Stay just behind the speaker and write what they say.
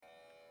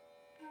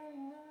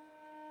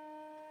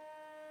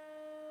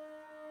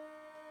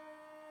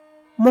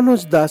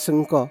मनोज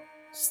दासଙ୍କ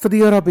ଶ୍ରୀ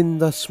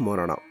ଅରବିନ୍ଦ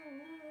ସ୍ମରଣ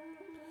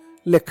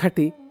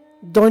ଲେଖାଟି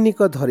ଦୈନିକ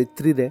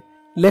ଧରିତ୍ରୀରେ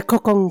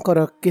ଲେଖକଙ୍କର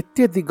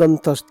କେତେ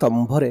ଦିଗନ୍ତ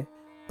ସ୍ତମ୍ଭରେ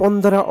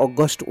 15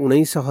 ଅଗଷ୍ଟ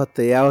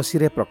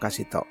 1983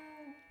 ପ୍ରକାଶିତ।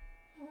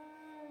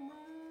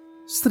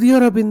 ଶ୍ରୀ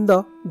ଅରବିନ୍ଦ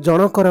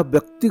ଜଣକର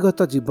ବ୍ୟକ୍ତିଗତ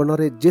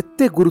ଜୀବନରେ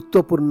ଯେତେ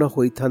ଗୁରୁତ୍ୱପୂର୍ଣ୍ଣ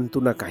ହୋଇଥାନ୍ତୁ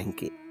ନା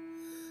କାହିଁକି,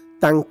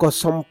 ତାଙ୍କ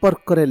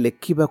ସମ୍ପର୍କରେ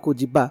ଲେଖିବାକୁ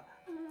ଯିବା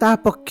ତା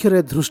ପକ୍ଷରେ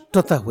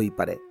ଧୃଷ୍ଟତା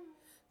ହୋଇପାରେ।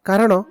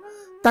 କାରଣ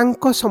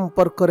ତାଙ୍କ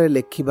ସମ୍ପର୍କରେ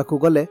ଲେଖିବାକୁ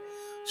ଗଲେ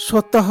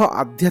ସ୍ୱତଃ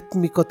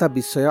ଆଧ୍ୟାତ୍ମିକତା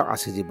ବିଷୟ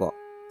ଆସିଯିବ।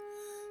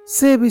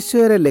 ସେ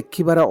ବିଷୟରେ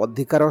ଲେଖିବାର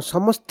ଅଧିକାର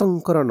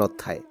ସମସ୍ତଙ୍କର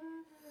ନଥାଏ।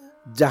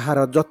 ଯାହାର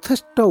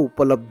ଯଥେଷ୍ଟ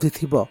ଉପଲବ୍ଧି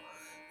ଥିବ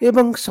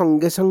ଏବଂ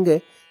ସଙ୍ଗେ ସଙ୍ଗେ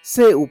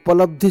ସେ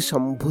ଉପଲବ୍ଧି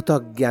ସମ୍ଭୂତ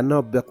ଜ୍ଞାନ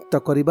ବ୍ୟକ୍ତ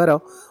କରିବାର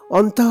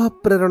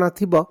ଅନ୍ତଃପ୍ରେରଣା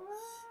ଥିବ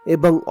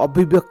ଏବଂ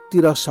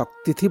ଅଭିବ୍ୟକ୍ତିର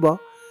ଶକ୍ତି ଥିବ,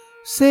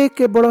 ସେ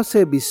କେବଳ ସେ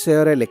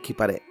ବିଷୟରେ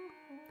ଲେଖିପାରେ।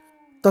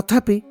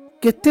 ତଥାପି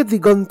କେତେ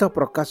ଦିଗନ୍ତ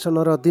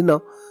ପ୍ରକାଶନର ଦିନ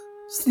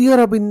ଶ୍ରୀ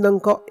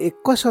ଅରବିନ୍ଦଙ୍କ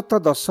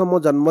 110ତମ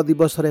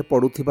ଜନ୍ମଦିବସରେ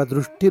ପଡ଼ୁଥିବା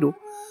ଦୃଷ୍ଟିରୁ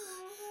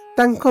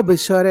ତାଙ୍କ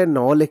ବିଷୟରେ ନ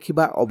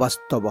ଲେଖିବା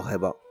ଅବାସ୍ତବ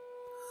ହେବ।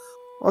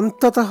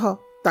 ଅନ୍ତତଃ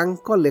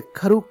ତାଙ୍କ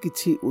ଲେଖାରୁ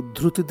କିଛି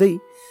ଉଦ୍ଧୃତି ଦେଇ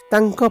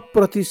ତାଙ୍କ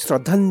ପ୍ରତି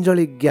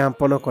ଶ୍ରଦ୍ଧାଞ୍ଜଳି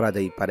ଜ୍ଞାପନ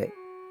କରାଯାଇପାରେ।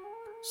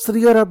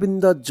 ଶ୍ରୀ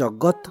ଅରବିନ୍ଦ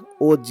ଜଗତ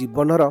ଓ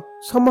ଜୀବନର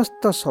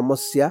ସମସ୍ତ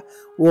ସମସ୍ୟା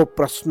ଓ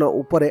ପ୍ରଶ୍ନ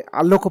ଉପରେ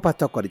ଆଲୋକପାତ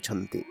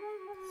କରିଛନ୍ତି।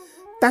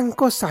 ତାଙ୍କ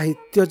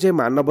ସାହିତ୍ୟ ଯେ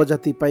ମାନବ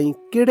ଜାତି ପାଇଁ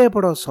କେଡ଼େ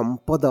ବଡ଼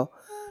ସମ୍ପଦ,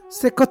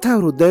 ସେ କଥା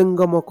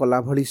ହୃଦୟଙ୍ଗମ କଲା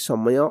ଭଳି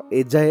ସମୟ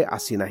ଏଯାଏ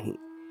ଆସିନାହିଁ।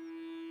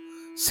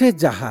 ସେ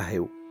ଯାହା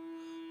ହେଉ,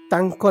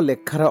 ତାଙ୍କ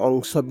ଲେଖାର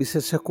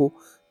ଅଂଶବିଶେଷକୁ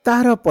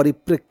ତାହାର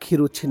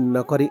ପରିପ୍ରେକ୍ଷୀରୁ ଛିନ୍ନ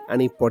କରି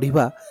ଆଣି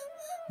ପଢ଼ିବା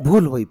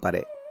ଭୁଲ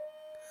ହୋଇପାରେ।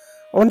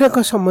 ଅନେକ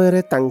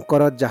ସମୟରେ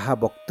ତାଙ୍କର ଯାହା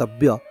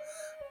ବକ୍ତବ୍ୟ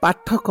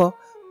ପାଠକ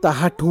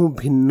ତାହାଠୁ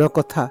ଭିନ୍ନ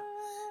କଥା,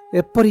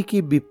 ଏପରିକି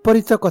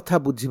ବିପରୀତ କଥା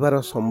ବୁଝିବାର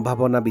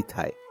ସମ୍ଭାବନା ବି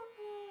ଥାଏ।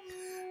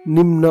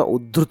 ନିମ୍ନ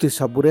ଉଦ୍ଧୃତି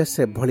ସବୁରେ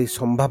ସେଭଳି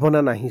ସମ୍ଭାବନା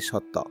ନାହିଁ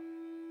ସତ।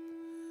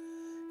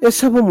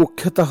 ଏସବୁ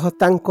ମୁଖ୍ୟତଃ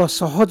ତାଙ୍କ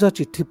ସହଜ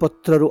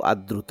ଚିଠିପତ୍ରରୁ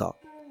ଆଦୃତ,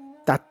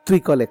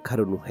 ତାତ୍ତ୍ୱିକ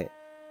ଲେଖାରୁ ନୁହେଁ।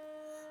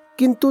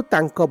 କିନ୍ତୁ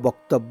ତାଙ୍କ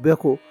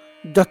ବକ୍ତବ୍ୟକୁ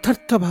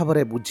ଯଥାର୍ଥ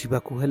ଭାବରେ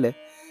ବୁଝିବାକୁ ହେଲେ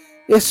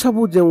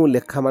ଏସବୁ ଯେଉଁ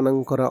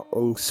ଲେଖାମାନଙ୍କର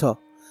ଅଂଶ,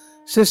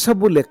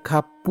 ସେସବୁ ଲେଖା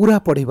ପୁରା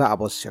ପଢ଼ିବା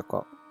ଆବଶ୍ୟକ।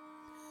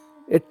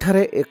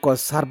 ଏଠାରେ ଏକ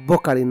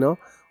ସାର୍ବକାଳୀନ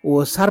ଓ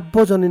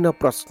ସାର୍ବଜନୀନ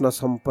ପ୍ରଶ୍ନ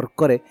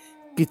ସମ୍ପର୍କରେ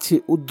କିଛି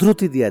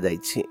ଉଦ୍ଧୃତି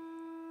ଦିଆଯାଇଛି।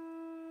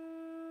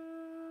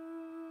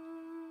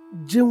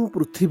 ଯେଉଁ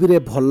ପୃଥିବୀରେ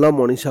ଭଲ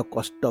ମଣିଷ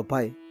କଷ୍ଟ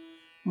ପାଏ,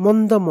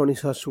 ମନ୍ଦ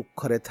ମଣିଷ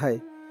ସୁଖରେ ଥାଏ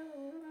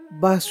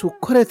ବା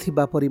ସୁଖରେ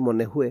ଥିବା ପରି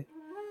ମନେ ହୁଏ,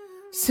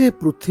 ସେ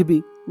ପୃଥିବୀ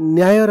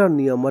ନ୍ୟାୟର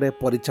ନିୟମରେ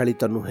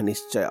ପରିଚାଳିତ ନୁହେଁ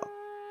ନିଶ୍ଚୟ।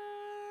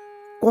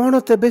 କ'ଣ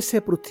ତେବେ ସେ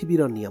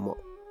ପୃଥିବୀର ନିୟମ?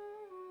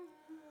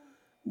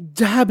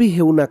 ଯାହା ବି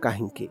ହେଉନା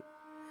କାହିଁକି,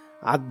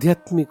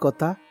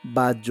 ଆଧ୍ୟାତ୍ମିକତା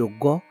ବା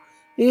ଯୋଗ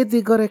ଏ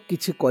ଦିଗରେ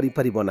କିଛି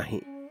କରିପାରିବ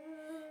ନାହିଁ।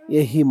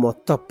 ଏହି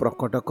ମତ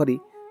ପ୍ରକଟ କରି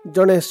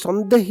ଜଣେ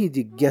ସନ୍ଦେହୀ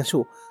ଜିଜ୍ଞାସୁ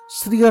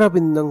ଶ୍ରୀ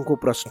ଅରବିନ୍ଦଙ୍କୁ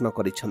ପ୍ରଶ୍ନ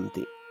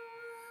କରିଛନ୍ତି।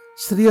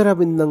 ଶ୍ରୀ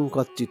ଅରବିନ୍ଦଙ୍କ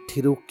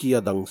ଚିଠିରୁ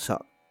କିୟଦଂଶ।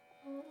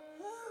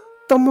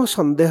 ତମ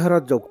ସନ୍ଦେହର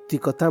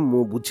ଯୌକ୍ତିକତା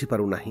ମୁଁ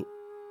ବୁଝିପାରୁନାହିଁ।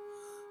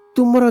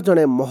 ତୁମର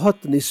ଜଣେ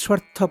ମହତ୍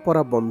ନିଃସ୍ୱାର୍ଥପର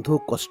ବନ୍ଧୁ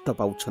କଷ୍ଟ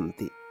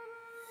ପାଉଛନ୍ତି।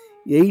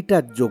 ଏଇଟା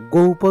ଯୋଗ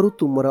ଉପରୁ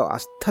ତୁମର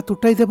ଆସ୍ଥା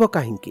ତୁଟାଇ ଦେବ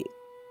କାହିଁକି?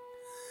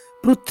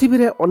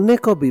 ପୃଥିବୀରେ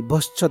ଅନେକ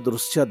ବିଭତ୍ସ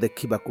ଦୃଶ୍ୟ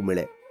ଦେଖିବାକୁ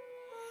ମିଳେ।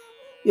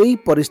 ଏଇ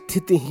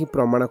ପରିସ୍ଥିତି ହିଁ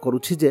ପ୍ରମାଣ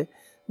କରୁଛି ଯେ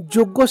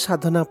ଯୋଗ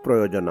ସାଧନା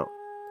ପ୍ରୟୋଜନ।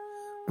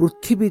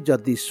 ପୃଥିବୀ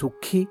ଯଦି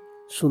ସୁଖୀ,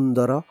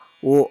 ସୁନ୍ଦର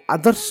ଓ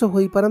ଆଦର୍ଶ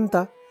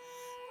ହୋଇପାରନ୍ତା,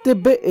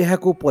 ତେବେ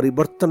ଏହାକୁ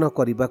ପରିବର୍ତ୍ତନ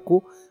କରିବାକୁ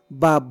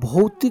ବା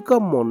ଭୌତିକ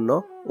ମନ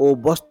ଓ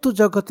ବସ୍ତୁ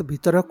ଜଗତ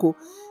ଭିତରକୁ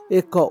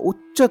ଏକ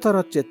ଉଚ୍ଚତର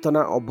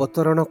ଚେତନା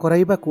ଅବତରଣ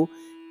କରାଇବାକୁ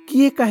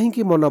କିଏ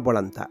କାହିଁକି ମନ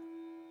ବଳାନ୍ତା?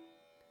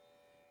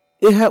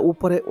 ଏହା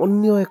ଉପରେ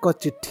ଅନ୍ୟ ଏକ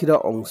ଚିଠିର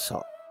ଅଂଶ।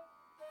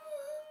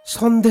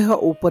 ସନ୍ଦେହ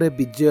ଉପରେ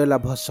ବିଜୟ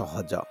ଲାଭ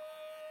ସହଜ,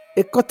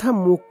 ଏକଥା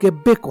ମୁଁ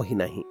କେବେ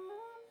କହିନାହିଁ।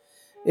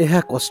 ଏହା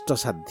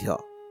କଷ୍ଟସାଧ୍ୟ,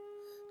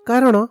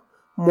 କାରଣ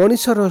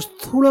ମଣିଷର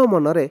ସ୍ଥୂଳ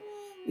ମନରେ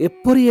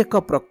ଏପରି ଏକ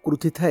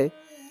ପ୍ରକୃତି ଥାଏ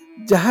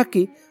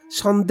ଯାହାକି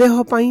ସନ୍ଦେହ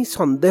ପାଇଁ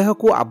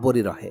ସନ୍ଦେହକୁ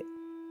ଆବୋରି ରହେ।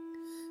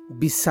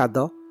 ବିଷାଦ,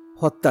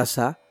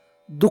 ହତାଶା,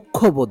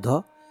 ଦୁଃଖବୋଧ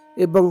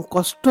ଏବଂ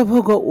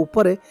କଷ୍ଟଭୋଗ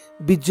ଉପରେ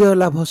ବିଜୟ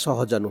ଲାଭ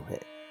ସହଜ ନୁହେଁ।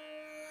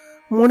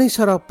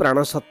 ମଣିଷର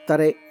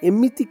ପ୍ରାଣସତ୍ତାରେ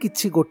ଏମିତି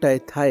କିଛି ଗୋଟାଏ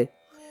ଥାଏ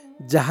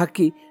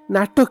ଯାହାକି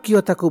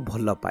ନାଟକୀୟତାକୁ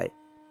ଭଲ ପାଏ।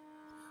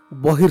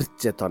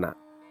 ବହିର୍ଚେତନା,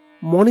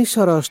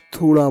 ମଣିଷର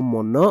ସ୍ଥୂଳ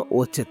ମନ ଓ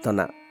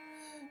ଚେତନା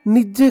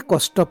ନିଜେ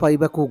କଷ୍ଟ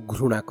ପାଇବାକୁ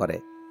ଘୃଣା କରେ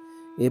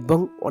ଏବଂ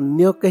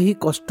ଅନ୍ୟ କେହି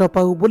କଷ୍ଟ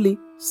ପାଉ ବୋଲି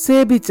ସେ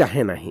ବି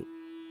ଚାହେଁ ନାହିଁ।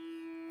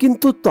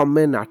 କିନ୍ତୁ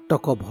ତମେ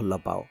ନାଟକ ଭଲ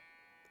ପାଅ।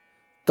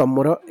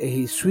 ତମର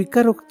ଏହି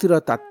ସ୍ୱୀକାରୋକ୍ତିର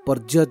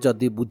ତାତ୍ପର୍ଯ୍ୟ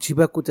ଯଦି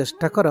ବୁଝିବାକୁ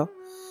ଚେଷ୍ଟା କର,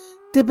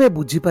 ତେବେ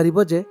ବୁଝିପାରିବ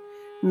ଯେ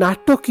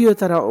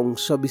ନାଟକୀୟତାର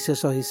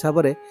ଅଂଶବିଶେଷ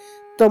ହିସାବରେ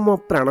ତମ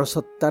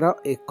ପ୍ରାଣସତ୍ତାର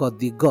ଏକ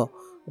ଦିଗ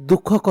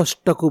ଦୁଃଖ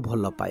କଷ୍ଟକୁ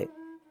ଭଲ ପାଏ।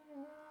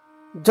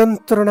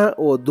 ଯନ୍ତ୍ରଣା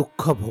ଓ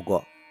ଦୁଃଖ ଭୋଗ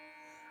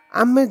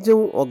ଆମେ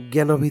ଯେଉଁ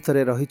ଅଜ୍ଞାନ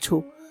ଭିତରେ ରହିଛୁ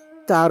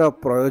ତାର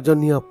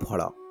ପ୍ରୟୋଜନୀୟ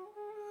ଫଳ।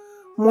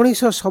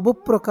 ମଣିଷ ସବୁ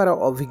ପ୍ରକାର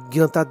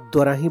ଅଭିଜ୍ଞତା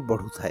ଦ୍ୱାରା ହିଁ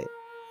ବଢ଼ୁଥାଏ।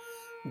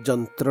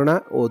 ଯନ୍ତ୍ରଣା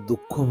ଓ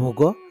ଦୁଃଖ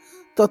ଭୋଗ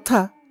ତଥା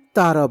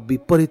ତାର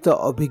ବିପରୀତ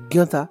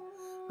ଅଭିଜ୍ଞତା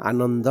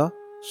ଆନନ୍ଦ,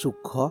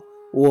 ସୁଖ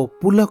ଓ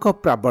ପୁଲକ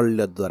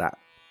ପ୍ରାବଲ୍ୟ ଦ୍ୱାରା।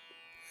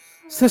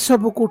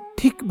 ସେସବୁକୁ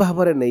ଠିକ୍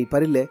ଭାବରେ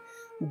ନେଇପାରିଲେ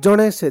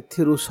ଜଣେ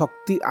ସେଥିରୁ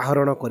ଶକ୍ତି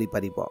ଆହରଣ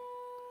କରିପାରିବ।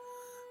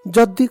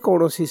 ଯଦି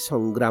କୌଣସି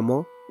ସଂଗ୍ରାମ,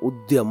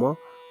 ଉଦ୍ୟମ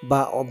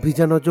ବା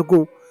ଅଭିଯାନ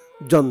ଯୋଗୁଁ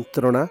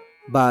ଯନ୍ତ୍ରଣା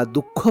ବା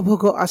ଦୁଃଖ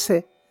ଭୋଗ ଆସେ,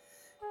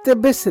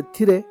 ତେବେ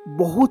ସେଥିରେ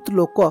ବହୁତ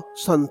ଲୋକ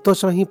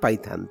ସନ୍ତୋଷ ହିଁ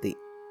ପାଇଥାନ୍ତି।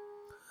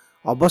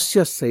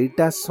 ଅବଶ୍ୟ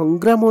ସେଇଟା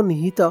ସଂଗ୍ରାମ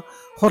ନିହିତ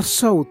ହର୍ଷ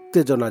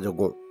ଉତ୍ତେଜନା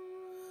ଯୋଗୁଁ,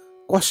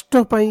 କଷ୍ଟ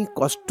ପାଇଁ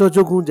କଷ୍ଟ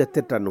ଯୋଗୁଁ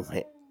ଯେତେଟା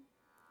ନୁହେଁ।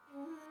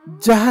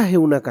 ଯାହା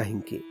ହେଉନା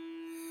କାହିଁକି,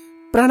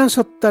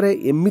 ପ୍ରାଣସତ୍ତାରେ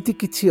ଏମିତି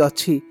କିଛି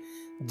ଅଛି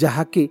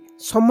ଯାହାକି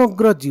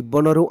ସମଗ୍ର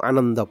ଜୀବନରୁ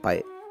ଆନନ୍ଦ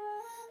ପାଏ,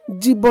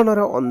 ଜୀବନର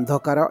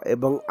ଅନ୍ଧକାର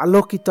ଏବଂ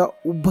ଆଲୋକିତ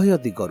ଉଭୟ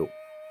ଦିଗରୁ।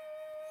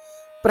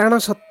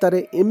 ପ୍ରାଣସତ୍ତାରେ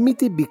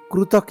ଏମିତି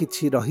ବିକୃତ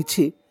କିଛି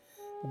ରହିଛି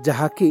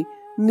ଯାହାକି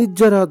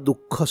ନିଜର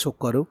ଦୁଃଖ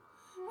ଶୋକରୁ,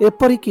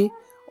 ଏପରିକି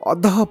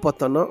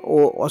ଅଧଃପତନ ଓ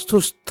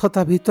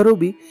ଅସୁସ୍ଥତା ଭିତରୁ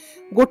ବି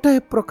ଗୋଟାଏ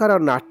ପ୍ରକାର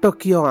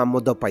ନାଟକୀୟ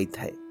ଆମୋଦ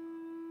ପାଇଥାଏ।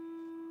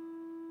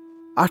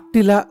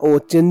 ଆଟିଲା ଓ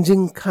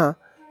ଚେଞ୍ଜିଂ ଖାଁ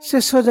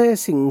ଶେଷ ଯାଏ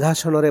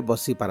ସିଂହାସନରେ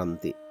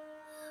ବସିପାରନ୍ତି,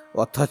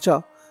 ଅଥଚ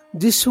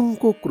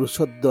ଯୀଶୁଙ୍କୁ କ୍ରୁଶ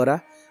ଦ୍ୱାରା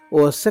ଓ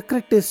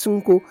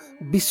ସେକ୍ରେଟେସଙ୍କୁ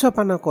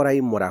ବିଷପାନ କରାଇ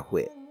ମରା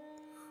ହୁଏ।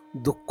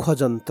 ଦୁଃଖ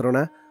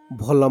ଯନ୍ତ୍ରଣା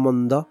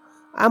ଭଲମନ୍ଦ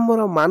ଆମର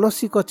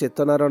ମାନସିକ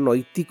ଚେତନାର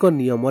ନୈତିକ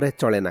ନିୟମରେ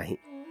ଚଳେ ନାହିଁ।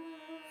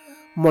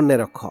 ମନେ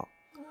ରଖ,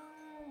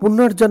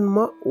 ପୁନର୍ଜନ୍ମ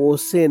ଓ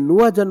ସେ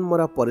ନୂଆ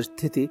ଜନ୍ମର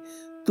ପରିସ୍ଥିତି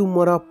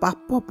ତୁମର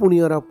ପାପ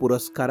ପୁଣ୍ୟର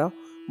ପୁରସ୍କାର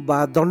ବା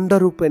ଦଣ୍ଡ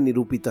ରୂପେ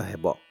ନିରୂପିତ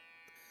ହେବ।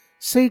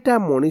 ସେଇଟା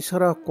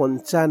ମଣିଷର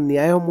କଞ୍ଚା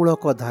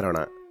ନ୍ୟାୟମୂଳକ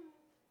ଧାରଣା।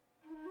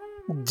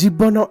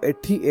 ଜୀବନ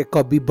ଏଠି ଏକ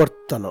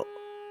ବିବର୍ତ୍ତନ।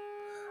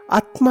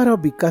 ଆତ୍ମାର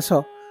ବିକାଶ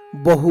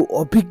ବହୁ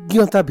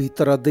ଅଭିଜ୍ଞତା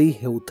ଭିତର ଦେଇ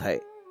ହେଉଥାଏ।